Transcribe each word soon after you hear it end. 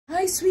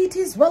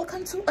sweeties,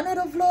 welcome to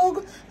another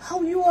vlog.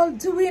 How you all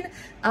doing?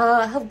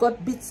 I have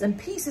got bits and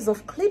pieces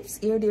of clips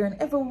here, there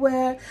and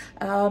everywhere,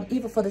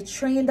 even for the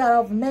train that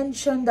I've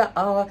mentioned that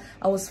I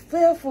was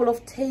fearful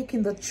of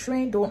taking the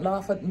train. Don't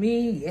laugh at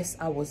me. Yes,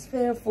 I was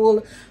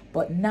fearful,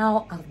 but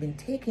now I've been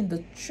taking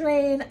the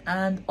train,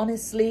 and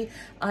honestly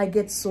I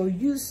get so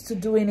used to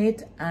doing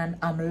it and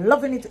I'm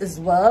loving it as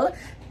well.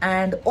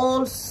 And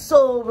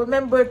also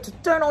remember to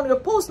turn on your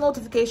post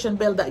notification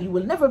bell that you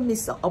will never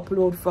miss an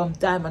upload from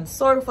Diamond.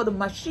 Sorry for the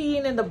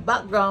machine in the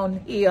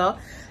background here.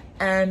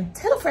 And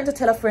tell a friend to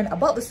tell a friend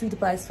about the Sweetie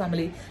Pies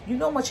family. You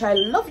know how much I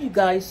love you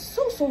guys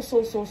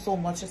so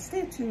much.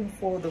 Stay tuned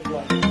for the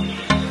vlog.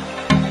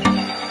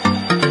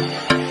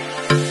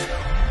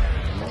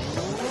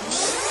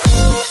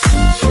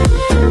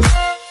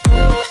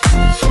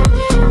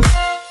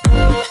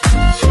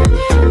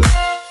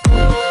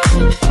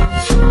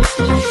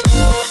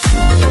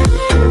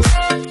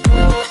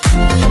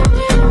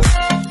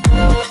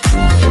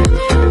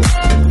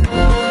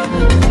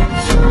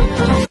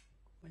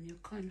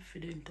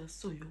 Confident,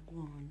 so you go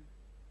on.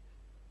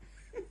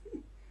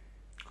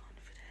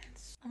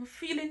 Confidence. I'm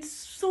feeling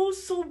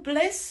so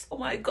blessed. Oh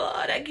my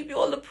God, I give you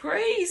all the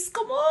praise.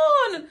 Come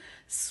on,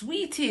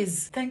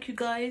 sweeties. Thank you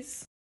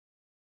guys.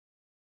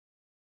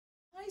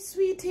 Hi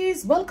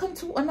sweeties, welcome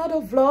to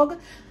another vlog.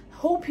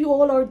 Hope you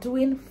all are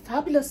doing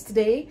fabulous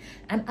today.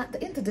 And at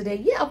the end of the day,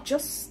 yeah, I've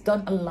just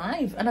done a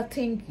live, and I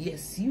think,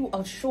 yes, you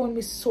are showing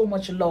me so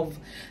much love,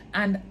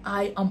 and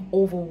I am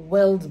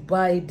overwhelmed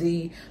by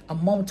the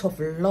amount of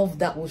love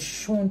that was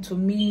shown to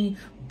me.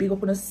 Big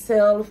up on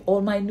yourself,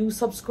 all my new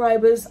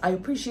subscribers. I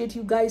appreciate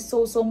you guys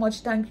so much.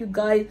 Thank you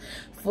guys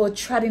for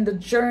treading the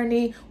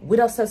journey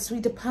with us as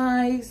Sweetie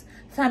Pies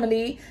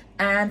family.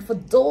 And for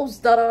those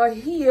that are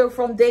here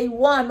from day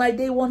one, my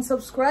day one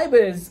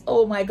subscribers,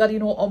 oh my God, you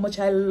know how much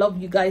I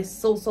love you guys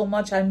so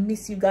much. I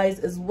miss you guys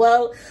as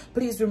well.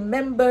 Please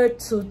remember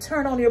to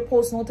turn on your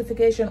post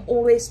notification.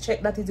 Always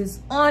check that it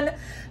is on,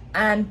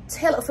 and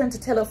tell a friend to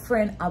tell a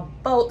friend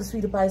about the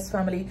Sweetie Pies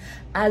family,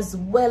 as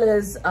well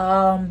as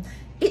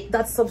hit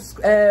that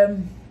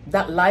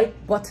that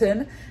like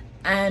button.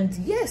 And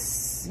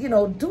yes, you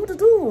know, do the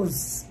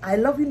do's. I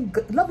loving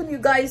you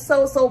guys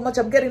so much.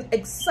 I'm getting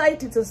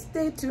excited, so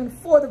stay tuned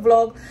for the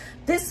vlog.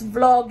 This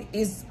vlog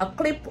is a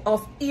clip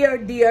of here,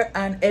 there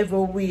and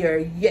everywhere.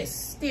 Yes,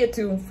 stay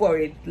tuned for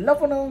it.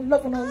 Love on all,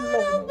 love on all, love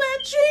on all. My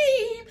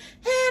dream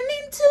and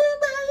into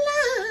my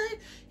life.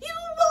 You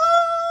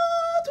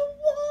are the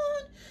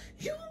one.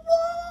 You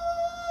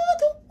are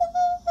the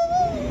one.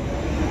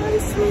 My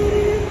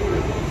sweetie.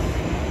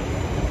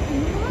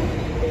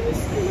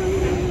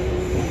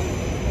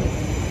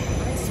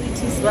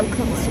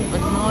 Welcome to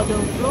another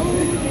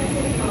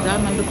vlog.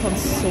 Diamond becomes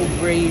so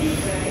brave.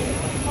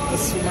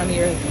 This woman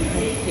here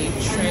take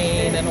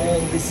train and all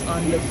this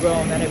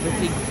underground and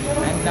everything,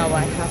 and now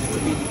I have to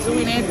be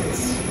doing it.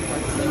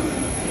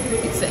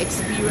 But it's an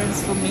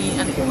experience for me,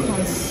 and it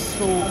becomes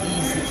so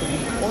easy, to be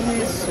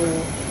honest. So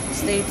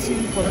stay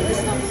tuned for the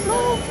rest of the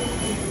vlog.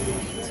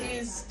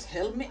 Please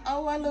tell me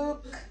how I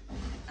look.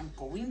 I'm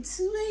going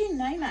to a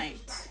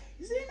night.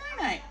 Is it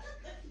a night?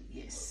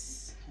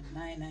 Yes, a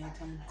night.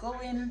 I'm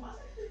going.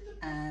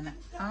 And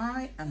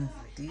I am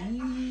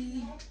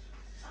ready,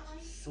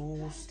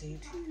 so stay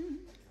tuned.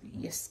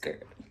 Yes girl,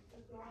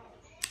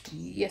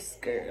 yes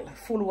girl.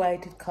 Full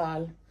white it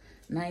call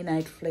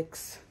night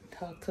flex.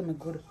 Talk to me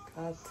good,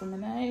 talk to me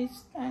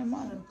nice. Time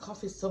on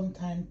coffee,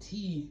 sometime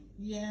tea.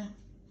 Yeah,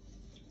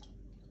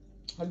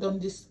 I done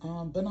this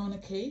banana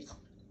cake.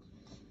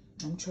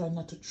 I'm trying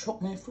not to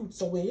chuck my fruits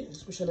away,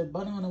 especially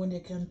banana when they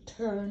can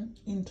turn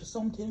into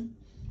something.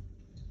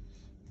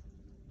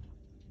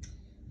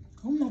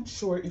 I'm not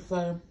sure if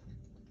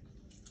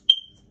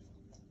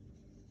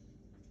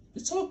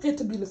it's okay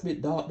to be a little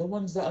bit dark. The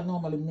ones that are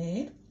normally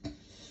made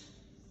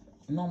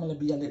normally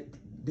be a little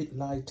bit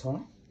lighter,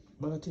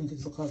 but I think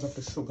it's because of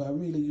the sugar. I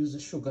really use the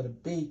sugar, the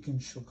baking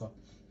sugar,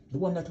 the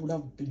one that would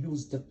have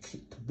used to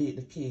bake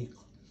the cake.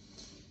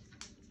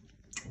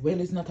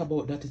 Well, it's not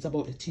about that, it's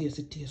about the taste.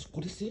 It tastes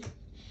good, you see.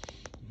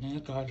 My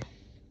God,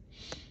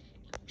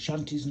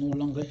 Shanti's no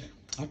longer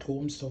at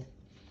home, so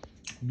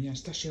me and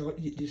Stasha will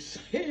eat this.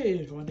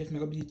 Hey, I wonder if I'm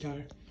gonna beat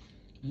her.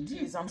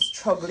 Jeez, I'm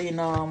struggling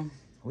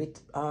with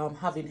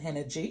having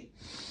energy.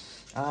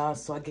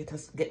 So I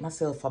get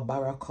myself a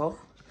Baraka.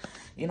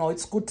 You know,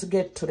 it's good to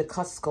get to the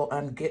Costco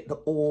and get the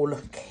whole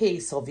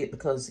case of it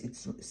because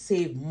it's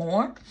save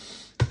more.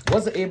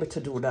 Wasn't able to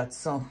do that,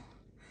 so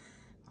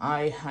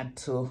I had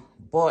to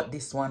bought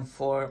this one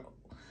for,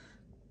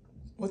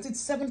 was it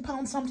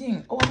 £7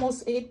 something?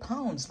 Almost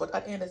 £8. But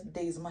at the end of the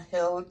day, it's my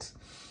health.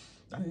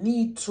 I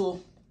need to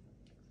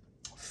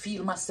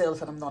feel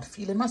myself, and I'm not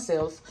feeling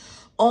myself.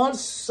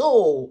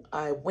 Also,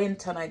 I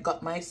went and I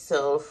got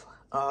myself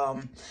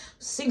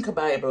Sync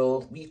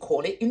Bible. We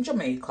call it in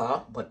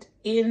Jamaica, but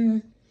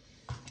in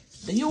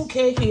the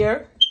UK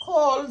here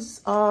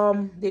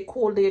they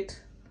called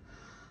it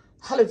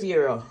aloe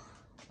vera.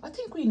 I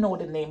think we know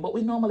the name, but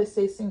we normally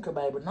say Sync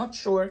Bible. Not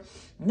sure,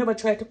 never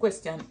tried to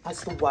question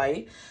as to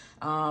why.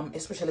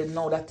 especially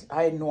now that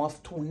I know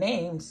of two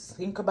names,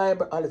 Ginkgo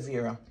biloba, aloe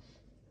vera.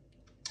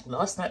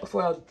 Last night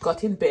before I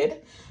got in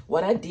bed,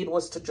 what I did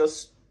was to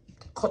just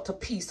cut a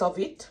piece of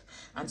it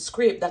and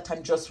scrape that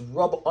and just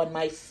rub on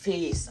my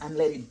face and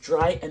let it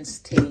dry and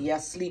stay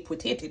asleep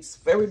with it. It's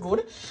very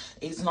good.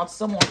 It's not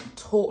someone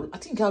told. I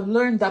think I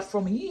learned that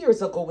from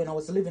years ago when I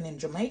was living in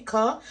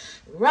Jamaica.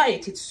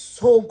 Right, it's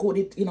so good.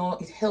 It, you know,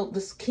 it helps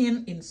the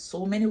skin in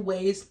so many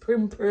ways,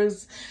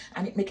 pimples,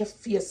 and it make your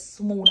face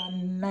smooth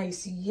and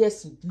nice.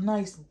 Yes,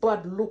 nice,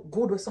 but look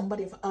good. When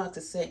somebody ever asked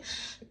to say,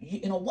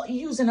 you know, what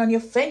you using on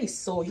your face.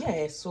 So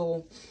yeah,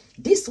 so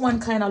this one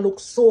kind of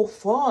looks so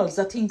false.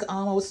 I think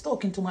I was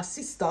talking to my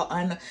sister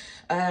and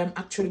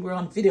actually we're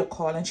on video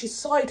call and she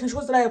saw it and she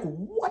was like,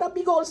 what a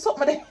big old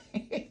something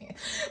there.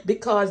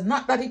 Because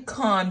not that it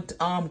can't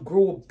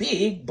grow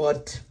big,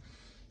 but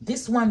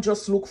this one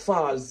just look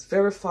false,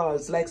 very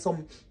false, like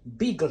some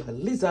big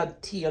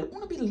lizard tail. It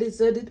won't be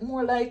lizard, it's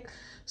more like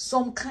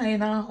some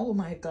kind of, oh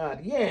my god,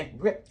 yeah,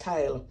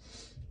 reptile.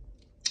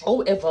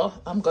 However,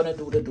 I'm gonna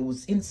do the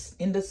do's in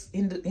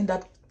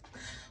that.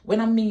 When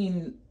I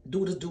mean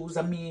do the do's,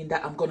 I mean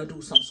that I'm gonna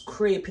do some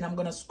scraping. I'm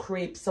gonna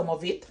scrape some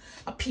of it,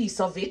 a piece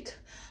of it,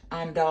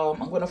 and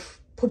I'm gonna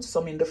put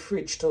some in the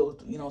fridge to,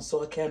 you know,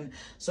 so it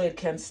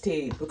can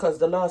stay. Because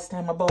the last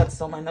time I bought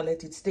some and I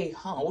let it stay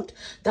out,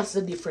 that's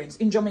the difference.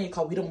 In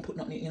Jamaica, we don't put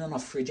nothing in a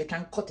fridge. You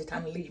can cut it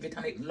and leave it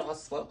and it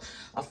lasts for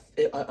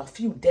a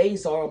few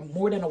days or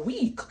more than a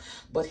week.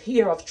 But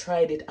here I've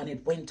tried it and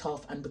it went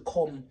off and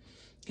become,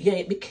 yeah,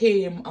 it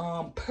became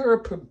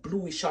purple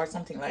bluish or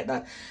something like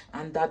that.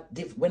 And that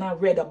when I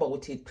read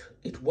about it,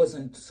 it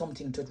wasn't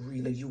something to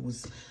really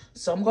use.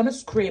 So I'm gonna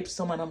scrape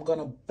some and I'm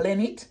gonna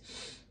blend it.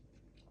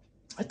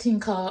 I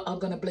think I'm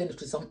gonna blend it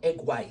with some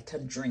egg white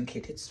and drink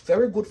it. It's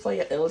very good for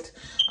your health.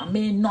 I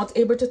may not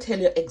able to tell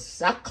you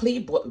exactly,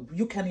 but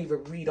you can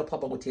even read up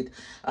about it.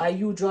 I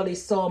usually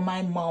saw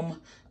my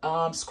mom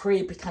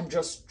scrape it and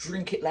just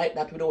drink it like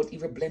that without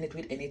even blend it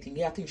with anything.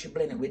 Yeah, I think she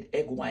blend it with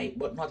egg white,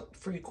 but not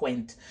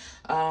frequent.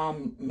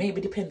 Maybe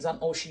depends on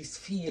how she's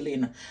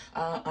feeling.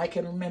 I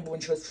can remember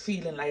when she was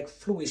feeling like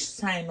fluish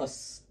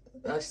sinuses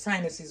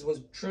was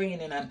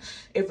draining and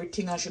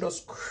everything, and she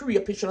just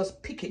scrape it, she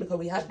just pick it, because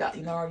we had that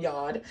in our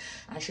yard,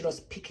 and she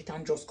just pick it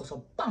and just go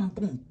so bam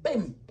boom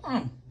bam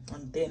bam,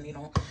 and then, you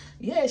know,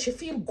 yeah, she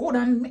feel good.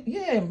 And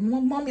yeah, my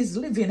mom is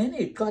living in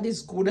it. God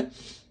is good.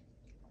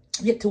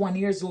 Yet to 1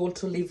 year old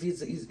to live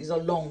is a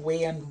long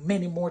way and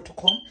many more to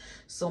come.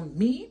 So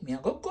me I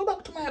go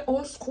back to my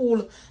old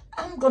school.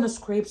 I'm gonna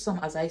scrape some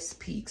as I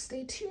speak.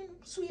 Stay tuned,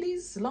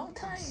 sweeties. Long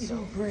time.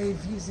 So brave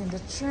using the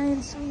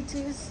train,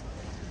 sweeties.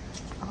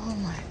 Oh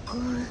my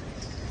god,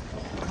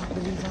 I can't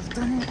believe I've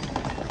done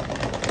it.